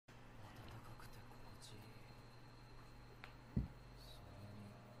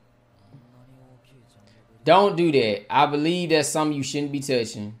Don't do that. I believe that's something you shouldn't be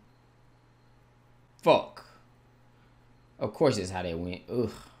touching. Fuck. Of course that's how that went.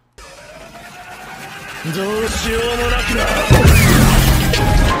 Ugh.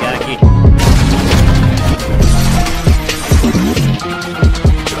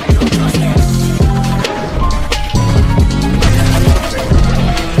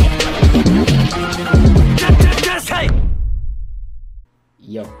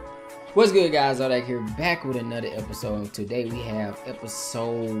 Yo. What's good, guys? Zodac here, back with another episode. Today we have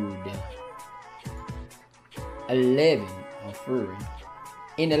episode 11 of FRIEREN.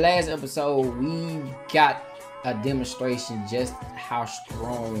 In the last episode, we got a demonstration just how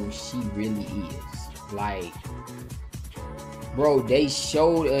strong she really is. Like, bro, they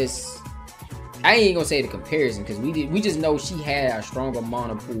showed us. I ain't gonna say the comparison because we just know she had a stronger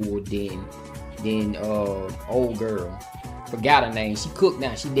monopool than old girl. Forgot her name. She cooked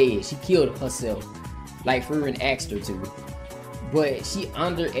now. She dead. She killed herself. Like FRIEREN asked her to. But she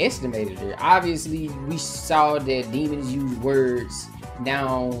underestimated her. Obviously, we saw that demons use words.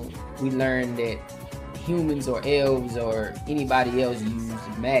 Now we learned that humans or elves or anybody else use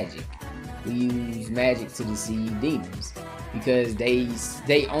magic. We use magic to deceive demons. Because they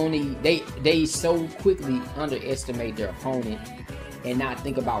so quickly underestimate their opponent and not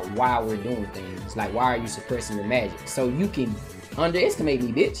think about why we're doing things. Like, why are you suppressing your magic? So you can underestimate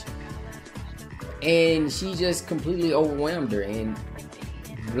me, bitch. And she just completely overwhelmed her, and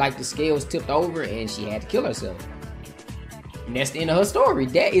like the scales tipped over and she had to kill herself. And that's the end of her story.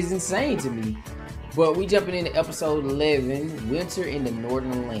 That is insane to me. But we jumping into episode 11, Winter in the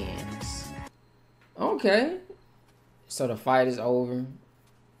Northern Lands. Okay. So the fight is over.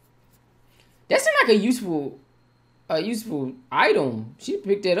 That seemed like a useful item. She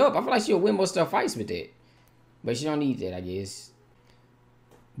picked that up. I feel like she'll win most of her fights with that. But she don't need that, I guess.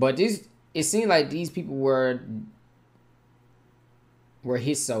 But it seemed like these people were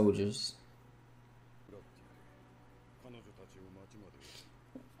his soldiers.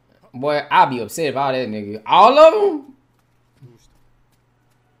 Boy, I'll be upset about that nigga. All of them?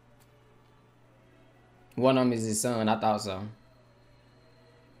 One of them is his son. I thought so.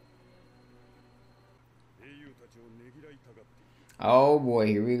 Oh boy,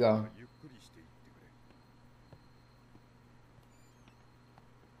 here we go.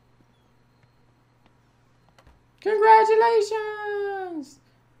 Congratulations!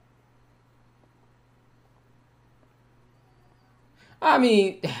 I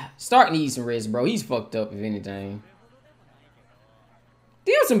mean, Stark needs some rest, bro. He's fucked up, if anything.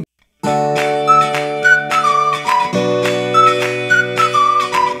 There's some.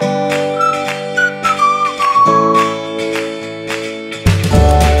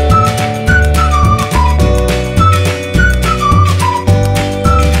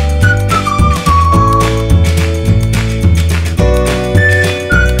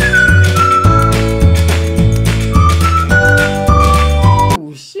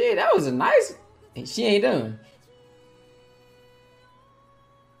 She ain't done.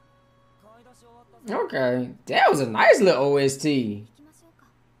 Okay, that was a nice little OST.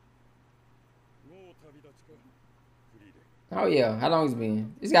 Oh yeah, how long has it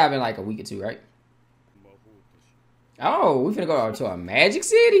been? It's gotta been like a week or two, right? Oh, we finna go to a magic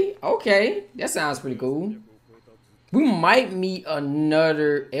city? Okay, that sounds pretty cool. We might meet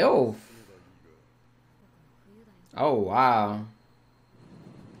another elf. Oh wow.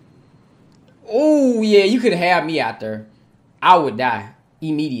 Oh, yeah, you could have me out there. I would die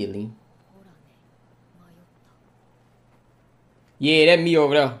immediately. Yeah, that me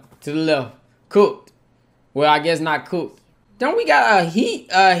over there to the left. Cooked. Well, I guess not cooked. Don't we got a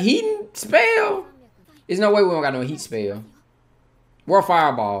heating spell? There's no way we don't got no heat spell. We're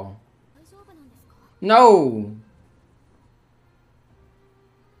fireball. No.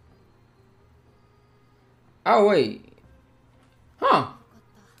 Oh, wait. Huh.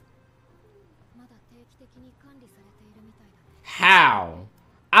 How?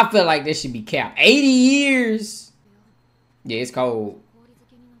 I feel like this should be capped. 80 years? Yeah, it's cold.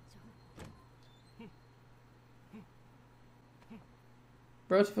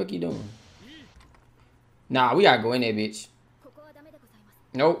 Bro, what the fuck you doing? Nah, we gotta go in there, bitch.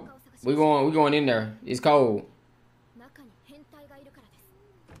 Nope. We going in there. It's cold.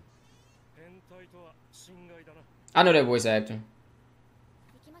 I know that voice actor.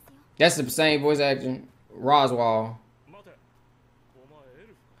 That's the same voice actor. Roswell.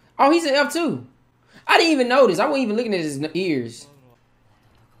 Oh, he's an elf too. I didn't even notice. I wasn't even looking at his ears.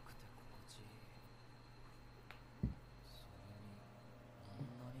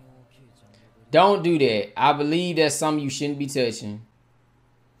 Don't do that. I believe that's something you shouldn't be touching.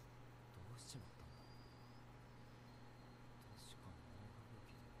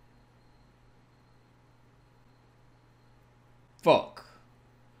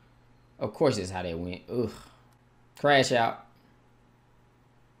 Of course that's how that went. Ugh. Crash out.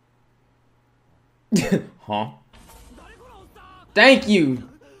 Huh? Thank you.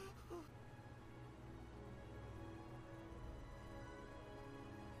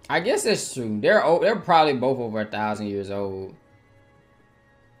 I guess that's true. They're old, they're probably both over 1,000 years old.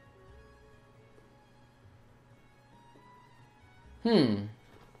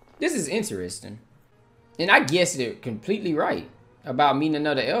 This is interesting. And I guessed it completely right about meeting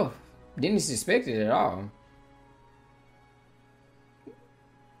another elf. Didn't suspect it at all.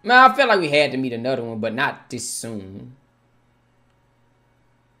 Man, I felt like we had to meet another one, but not this soon.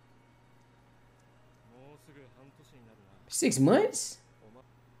 Six months?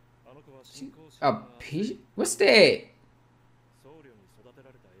 A piece? What's that?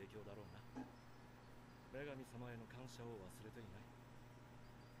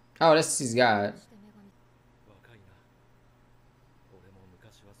 Oh, that's his god.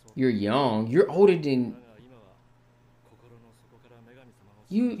 You're young. You're older than...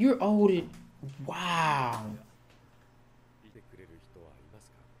 You're older... Wow.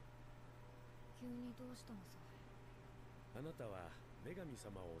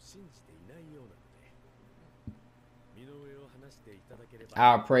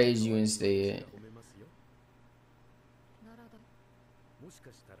 I'll praise you instead.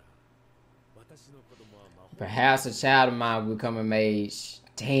 Perhaps a child of mine will become a mage.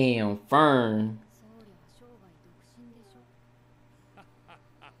 Damn, Fern.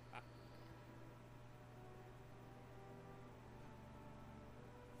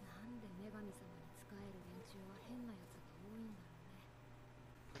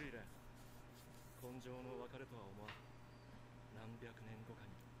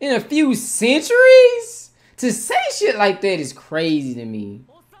 In a few centuries? To say shit like that is crazy to me.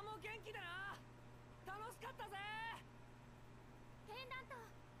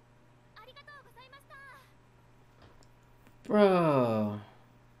 Bro.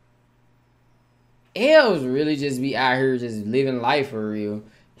 Elves really just be out here just living life for real.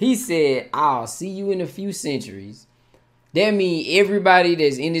 He said, I'll see you in a few centuries. That means everybody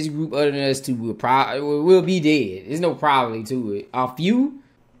that's in this group other than us two will be dead. There's no probably to it. A few?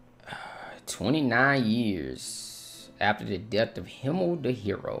 29 years after the death of Himmel the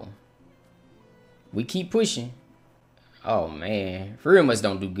hero. We keep pushing. Oh man, Frieren must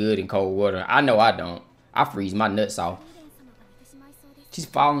don't do good in cold water. I know I don't. I freeze my nuts off. She's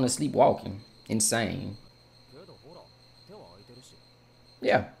falling asleep walking. Insane.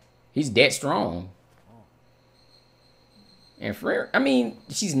 Yeah, he's that strong. And Frieren, I mean,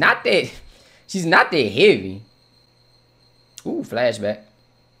 she's not that heavy. Ooh, flashback.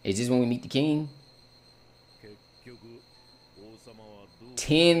 Is this when we meet the king?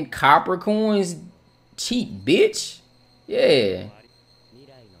 10 copper coins? Cheap, bitch. Yeah.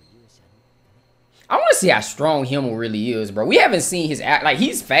 I want to see how strong Himmel really is, bro. We haven't seen his act. Like,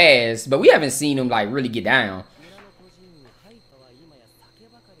 he's fast, but we haven't seen him, like, really get down.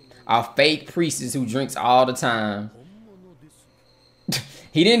 A fake priestess who drinks all the time.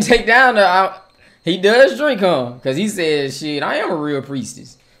 He didn't take down the... he does drink, huh? Because he says, shit, I am a real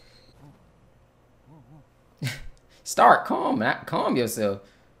priestess. Start calm yourself.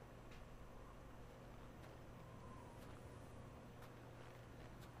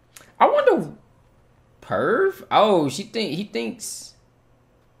 I wonder, Perv? Oh, he thinks.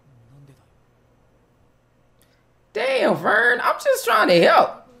 Damn, Fern, I'm just trying to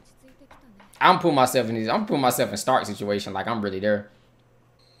help. I'm putting myself in Stark situation like I'm really there.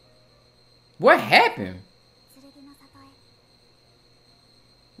 What happened?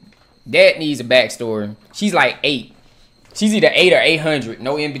 That needs a backstory. She's like 8. She's either 8 or 800.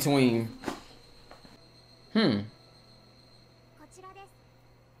 No in between.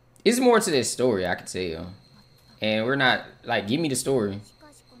 It's more to this story, I can tell. And we're not, like, give me the story.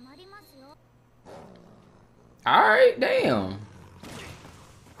 Alright, damn.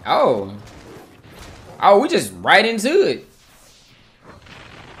 Oh. Oh, we just right into it.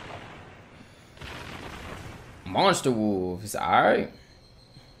 Monster wolves, alright.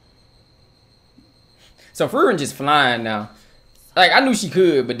 So Frieren just flying now. Like, I knew she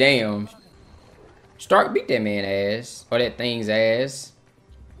could, but damn. Stark beat that man ass. Or that thing's ass.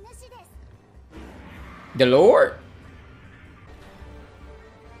 The Lord?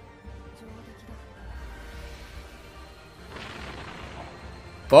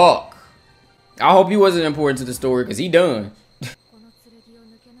 Fuck. I hope he wasn't important to the story, because he done.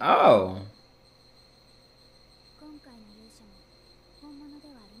 Oh.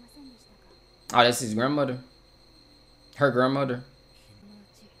 Oh, that's his grandmother? Her grandmother?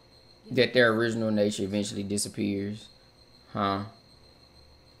 That their original nature eventually disappears. Huh?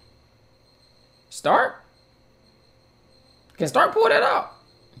 Start? Can Start pull that out?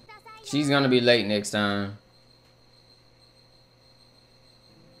 She's gonna be late next time.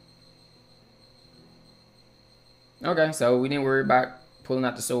 Okay, so we didn't worry about pulling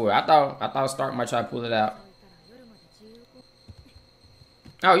out the sword. I thought Stark might try to pull it out.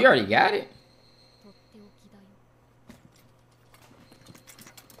 Oh, you already got it?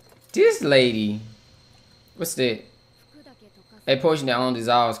 This lady. What's that? A potion that only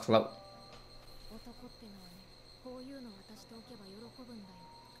dissolves close.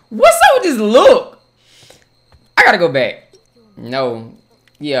 What's up with this look? I gotta go back. No.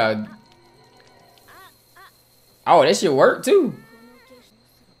 Yeah. Oh, that shit work too.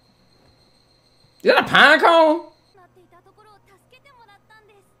 Is that a pine cone?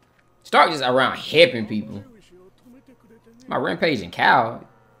 Stark just around helping people. My rampaging cow.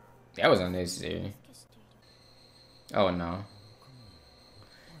 That was unnecessary. Oh no.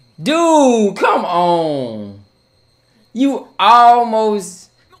 Dude, come on. You almost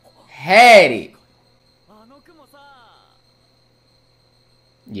had it.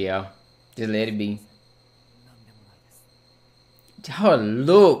 Yeah. Just let it be. Oh,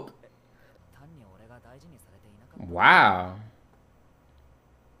 look. Wow.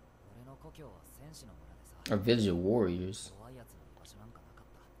 A village of warriors.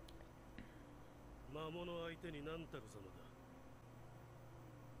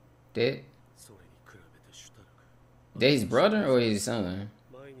 That his brother or his son?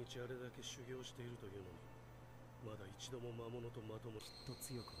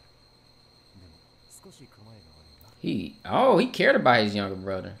 He cared about his younger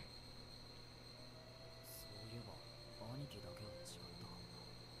brother.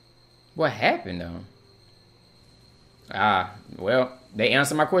 What happened though? Ah, well, they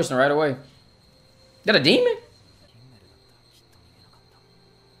answered my question right away. That a demon?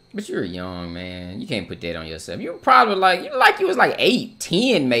 But you're young, man. You can't put that on yourself. You probably you was like 8,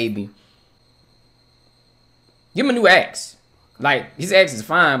 10 maybe. Give him a new axe. Like, his axe is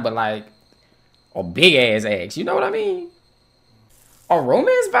fine, but like a big ass axe. You know what I mean? Are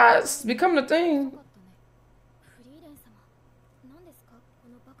romance vibes becoming a thing?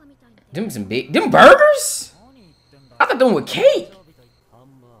 Them burgers? I thought them were cake.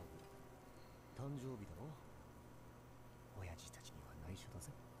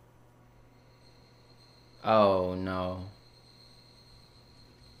 Oh no.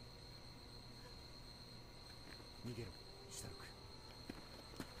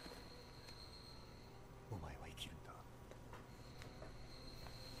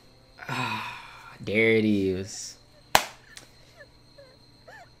 There it is.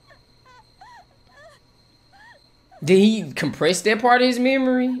 Did he compress that part of his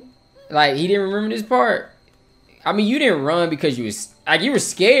memory? Like, he didn't remember this part? I mean, you didn't run because you were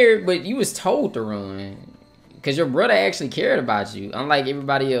scared, but you was told to run. Because your brother actually cared about you, unlike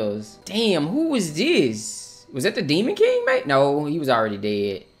everybody else. Damn, who was this? Was that the Demon King, mate? No, he was already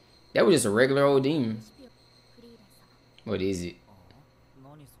dead. That was just a regular old demon. What is it?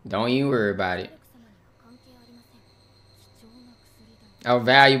 Don't even worry about it. A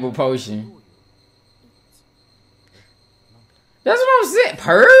valuable potion. That's what I'm saying.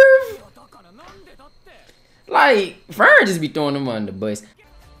 Perv? Like, Frieren just be throwing them under the bus.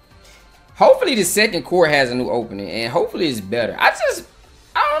 Hopefully the second core has a new opening, and hopefully it's better. I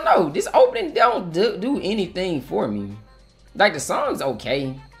don't know. This opening don't do anything for me. Like, the song's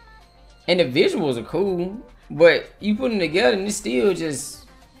okay, and the visuals are cool, but you put them together and it's still just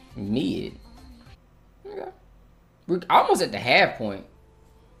mid. Okay. We're almost at the half point.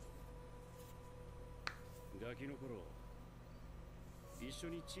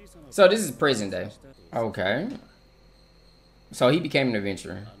 So this is present day. Okay. So he became an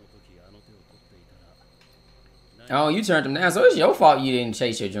adventurer. Oh, you turned him down. So it's your fault you didn't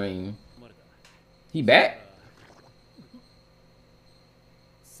chase your dream. He back?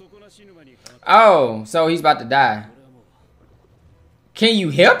 Oh, so he's about to die. Can you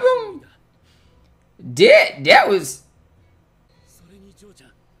help him? That was...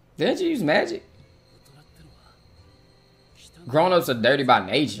 Didn't you use magic? Grown-ups are dirty by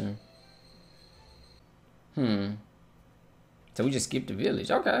nature. So we just skipped the village.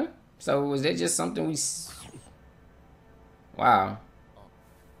 Okay. So was that just something we... Wow.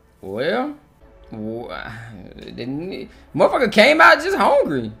 Well... Motherfucker came out just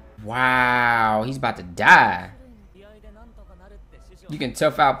hungry. Wow. He's about to die. You can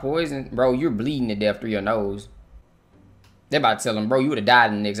tough out poison. Bro, you're bleeding to death through your nose. They're about to tell him, bro, you would have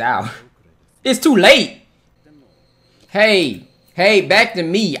died in the next hour. It's too late. Hey, back to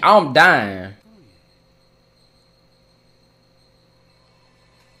me. I'm dying.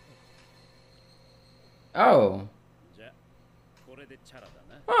 Oh.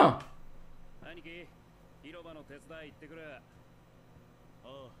 Huh.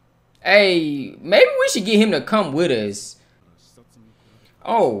 Hey, maybe we should get him to come with us.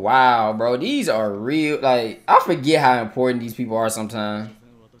 Oh, wow, bro. These are real. Like, I forget how important these people are sometimes.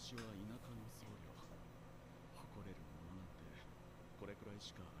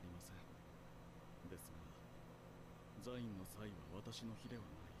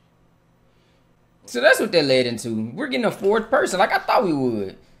 So that's what that led into. We're getting a fourth person like I thought we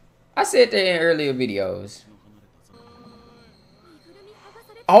would. I said that in earlier videos.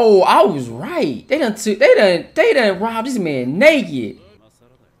 Oh, I was right. They done robbed this man naked.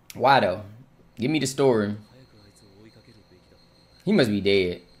 Why though? Give me the story. He must be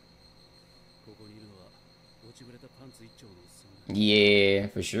dead. Yeah,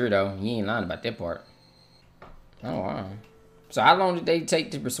 for sure though. He ain't lying about that part. Oh wow. So how long did they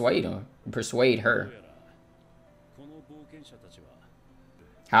take to persuade her?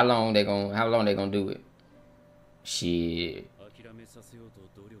 How long they gonna do it? Shit.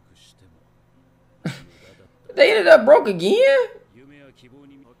 They ended up broke again?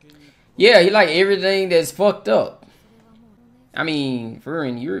 Yeah, he like everything that's fucked up. I mean,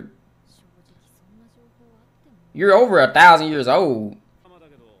 Frieren, you're over 1,000 years old.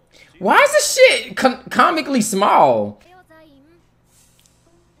 Why is this shit comically small?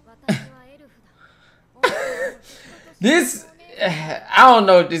 This, I don't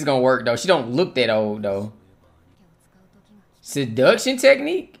know if this is gonna work though. She don't look that old though. Seduction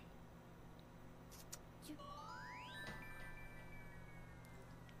technique?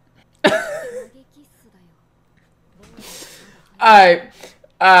 Alright.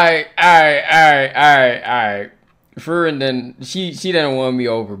 Frieren then she didn't won me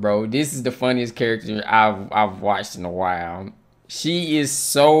over, bro. This is the funniest character I've watched in a while. She is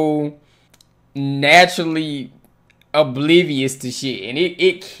so naturally oblivious to shit, and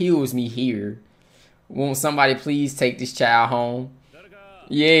it kills me here. Won't somebody please take this child home?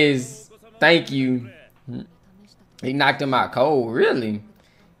 Yes, thank you. He knocked him out cold, really.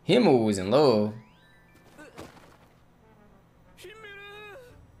 Him who was in love.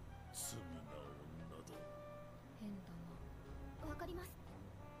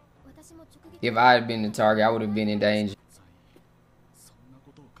 If I had been the target, I would have been in danger.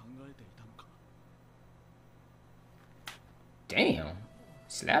 Damn.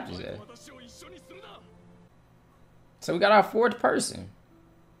 Slapped his ass. So we got our fourth person.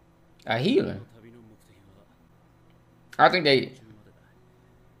 A healer. I think they...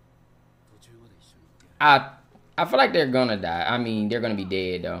 I feel like they're gonna die. I mean, they're gonna be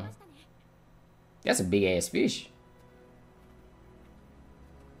dead, though. That's a big-ass fish.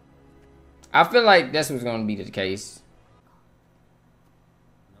 I feel like that's what's gonna be the case.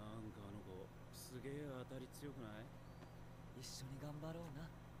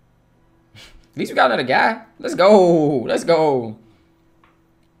 At least we got another guy. Let's go. Let's go.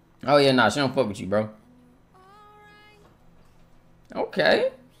 Oh, yeah, nah, she don't fuck with you, bro.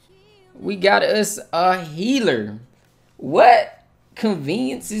 Okay. We got us a healer. What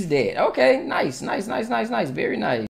convenience is that? Okay, nice. Very nice.